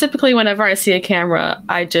on. So typically, whenever I see a camera,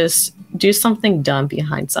 I just do something dumb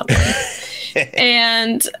behind someone.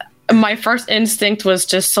 And my first instinct was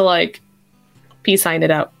just to like peace sign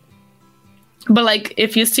it out. But like,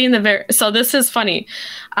 if you see in the so this is funny.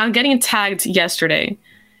 I'm getting tagged yesterday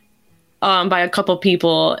by a couple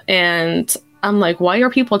people, and I'm like, why are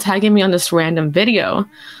people tagging me on this random video?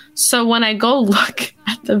 So when I go look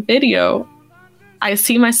at the video, I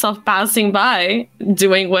see myself passing by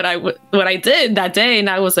doing what I did that day, and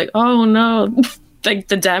I was like, oh no. Like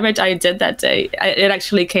the damage I did that day, it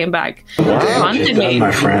actually came back. Haunted me.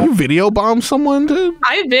 My friend. You video bombed someone, dude?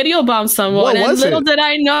 I video bombed someone, and little did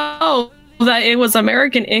I know that it was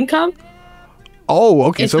American Income. Oh,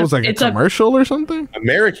 okay. So it was like a commercial or something?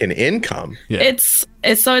 American Income? Yeah. It's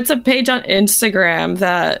a page on Instagram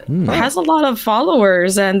that has a lot of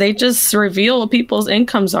followers, and they just reveal what people's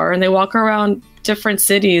incomes are, and they walk around different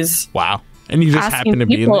cities. Wow. And you just happened to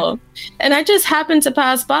be in there? And I just happened to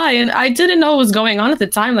pass by, and I didn't know what was going on at the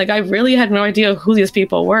time. Like, I really had no idea who these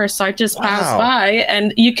people were. So I just passed by,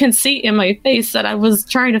 and you can see in my face that I was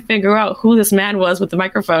trying to figure out who this man was with the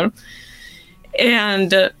microphone.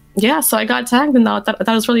 And so I got tagged, and that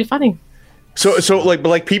was really funny. So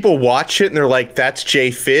like people watch it and they're like, "That's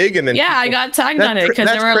Jay Fig," and then I got tagged on it because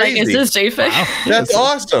they were like, "Is this Jay Fig?" Wow. That's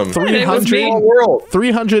awesome.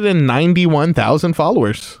 391,000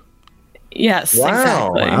 followers. Yes, wow.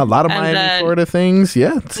 exactly. Wow, a lot of Miami, Florida things.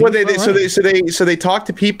 Yeah. Well, so they talk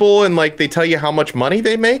to people and like they tell you how much money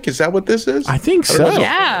they make. Is that what this is? I think so.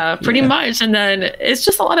 Yeah, pretty much. And then it's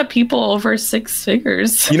just a lot of people over six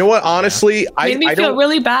figures. You know what? Honestly, made me feel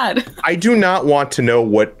really bad. I do not want to know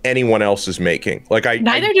what anyone else is making. Like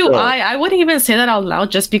neither do I. I wouldn't even say that out loud,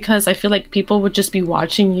 just because I feel like people would just be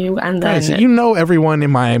watching you, and then guys, everyone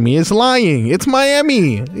in Miami is lying. It's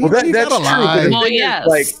Miami. Well, that's true. Well, yes,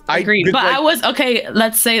 like, agreed. But I was okay.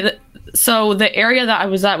 Let's say that. So the area that I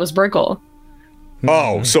was at was Brickell.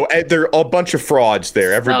 Oh, so there are a bunch of frauds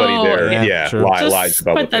there. Everybody there, sure. lies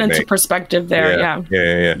about put that into perspective there.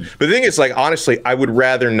 Yeah. But the thing is, like, honestly, I would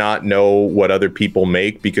rather not know what other people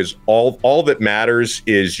make, because all that matters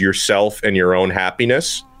is yourself and your own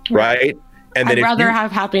happiness, right? And I'd rather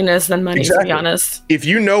have happiness than money, to be honest. If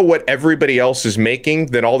you know what everybody else is making,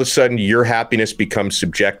 then all of a sudden your happiness becomes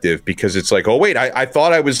subjective, because it's like, oh, wait, I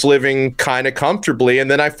thought I was living kind of comfortably.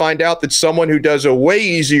 And then I find out that someone who does a way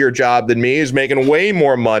easier job than me is making way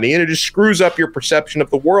more money, and it just screws up your perception of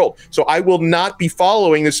the world. So I will not be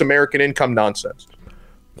following this American Income nonsense.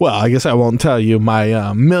 Well, I guess I won't tell you my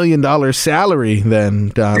 $1 million salary then,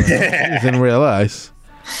 Don. You didn't realize.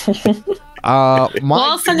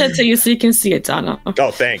 I'll send it to you so you can see it, Donna. Oh,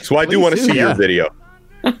 thanks. Well, I do want to see your video.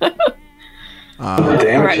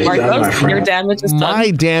 Marcos, your damage is done. My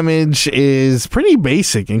damage is pretty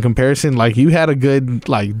basic in comparison. Like, you had a good,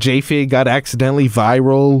 like, J-Fig got accidentally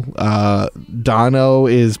viral. Dono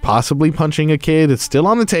is possibly punching a kid. It's still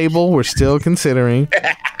on the table. We're still considering.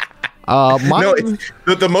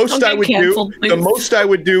 The most I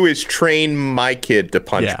would do is train my kid to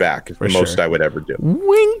punch back. The most I would ever do.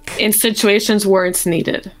 Wink. In situations where it's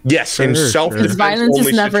needed. Yes, in self-defense. Violence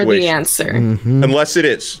is never the answer. Mm-hmm. Unless it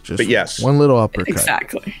is. But yes. One little uppercut.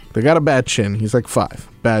 Exactly. They got a bad chin. He's like 5.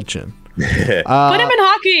 Bad chin. Put him in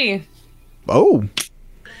hockey. Oh.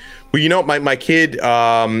 Well, you know, my kid,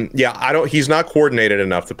 he's not coordinated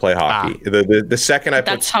enough to play hockey. The second I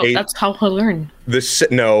put that's how he'll learn. The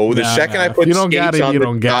second I put skates on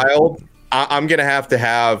the child, I'm gonna have to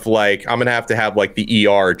have like the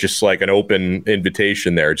ER, just like an open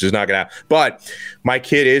invitation there. It's just not gonna happen. But my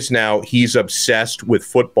kid he's obsessed with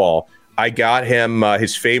football. I got him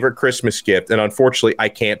his favorite Christmas gift, and unfortunately, I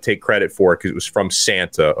can't take credit for it because it was from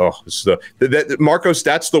Santa. Oh, Marcos,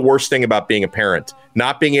 that's the worst thing about being a parent,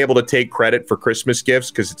 not being able to take credit for Christmas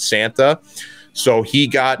gifts because it's Santa. So he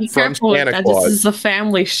got from Santa Claus. This is a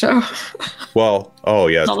family show. Well, oh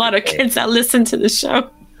yeah, there's a lot of kids that listen to the show.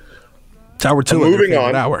 It's hour 2. Moving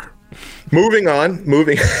on.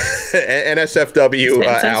 NSFW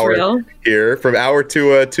hour here from hour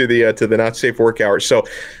to the not safe work hour. So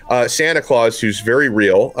Santa Claus, who's very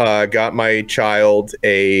real, got my child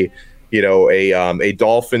a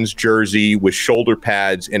Dolphins jersey with shoulder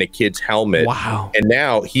pads and a kid's helmet. Wow. And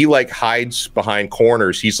now he like hides behind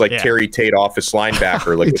corners. He's like Terry Tate office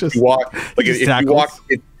linebacker. Like if you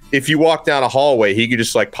if you walk down a hallway, he could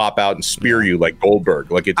just like pop out and spear you like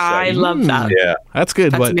Goldberg. Like I love that. Yeah, that's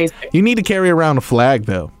good. But amazing. You need to carry around a flag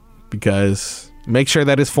though, because make sure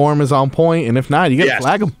that his form is on point, and if not, you got to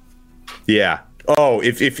flag him. Yeah. Oh,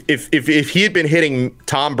 if he had been hitting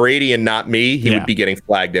Tom Brady and not me, he would be getting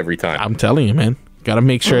flagged every time. I'm telling you, man. Got to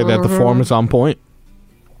make sure that the form is on point.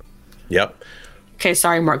 Yep. Okay,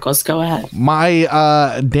 sorry, Marcos. Go ahead.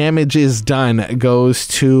 My damage is done goes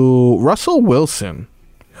to Russell Wilson,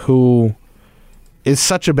 who is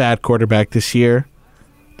such a bad quarterback this year.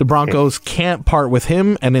 The Broncos can't part with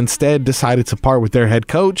him and instead decided to part with their head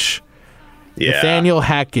coach. Yeah. Nathaniel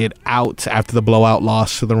Hackett out after the blowout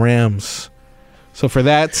loss to the Rams. So for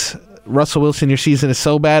that, Russell Wilson, your season is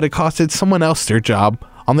so bad it costed someone else their job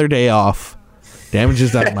on their day off. Damage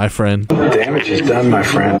is done, my friend. Damage is done, my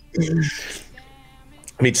friend.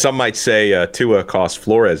 I mean, some might say Tua cost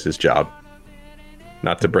Flores his job.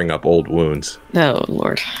 Not to bring up old wounds. Oh,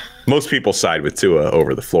 Lord. Most people side with Tua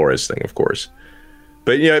over the Flores thing, of course.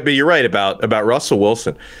 But you're right about Russell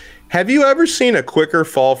Wilson. Have you ever seen a quicker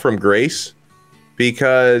fall from grace?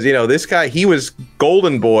 Because, this guy, he was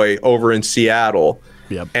golden boy over in Seattle.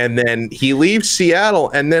 Yep. And then he leaves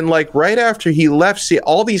Seattle. And then, like, right after he left,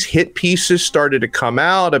 all these hit pieces started to come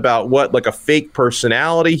out about what, like, a fake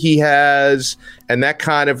personality he has. And that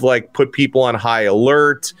kind of, like, put people on high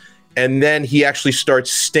alert. And then he actually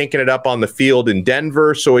starts stinking it up on the field in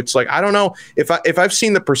Denver. So it's like, I don't know if I've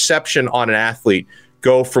seen the perception on an athlete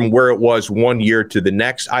go from where it was 1 year to the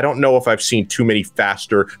next. I don't know if I've seen too many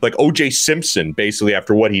faster, like O.J. Simpson, basically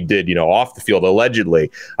after what he did, off the field, allegedly.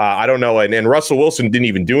 I don't know. And Russell Wilson didn't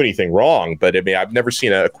even do anything wrong, but I mean, I've never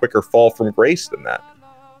seen a quicker fall from grace than that.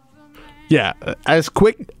 Yeah, as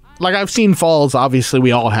quick, like I've seen falls, obviously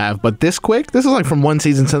we all have, but this quick, this is like from one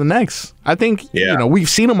season to the next. I think, we've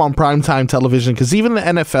seen him on primetime television because even the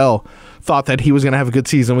NFL thought that he was going to have a good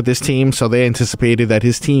season with this team, so they anticipated that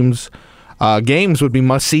his team's games would be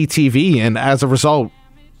must-see TV, and as a result,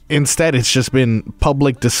 instead it's just been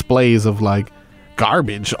public displays of like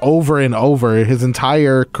garbage over and over. His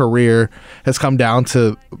entire career has come down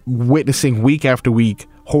to witnessing week after week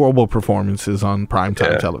horrible performances on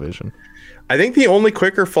primetime television. I think the only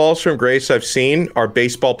quicker falls from grace I've seen are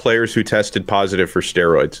baseball players who tested positive for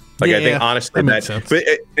steroids. Like, I think honestly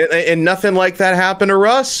and nothing like that happened to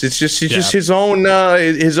Russ. It's just his own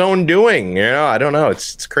doing. I don't know.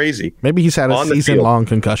 It's crazy. Maybe he's had a season-long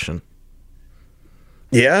concussion.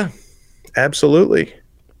 Yeah, absolutely.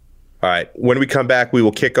 All right. When we come back, we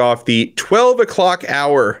will kick off the 12 o'clock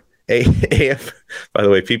hour. AF. By the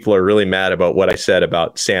way, people are really mad about what I said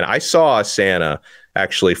about Santa. I saw Santa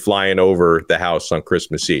actually flying over the house on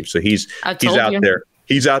Christmas Eve. So he's out there.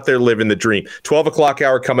 He's out there living the dream. 12 o'clock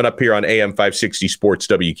hour coming up here on AM 560 Sports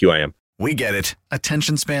WQAM. We get it.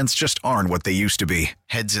 Attention spans just aren't what they used to be.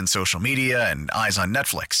 Heads in social media and eyes on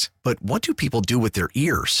Netflix. But what do people do with their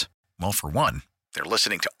ears? Well, for one, they're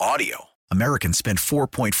listening to audio. Americans spend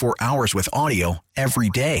 4.4 hours with audio every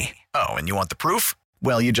day. Oh, and you want the proof?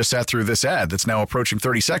 Well, you just sat through this ad that's now approaching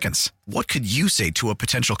 30 seconds. What could you say to a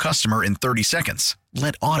potential customer in 30 seconds?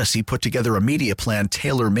 Let Odyssey put together a media plan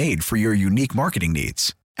tailor-made for your unique marketing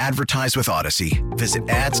needs. Advertise with Odyssey. Visit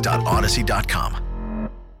ads.odyssey.com.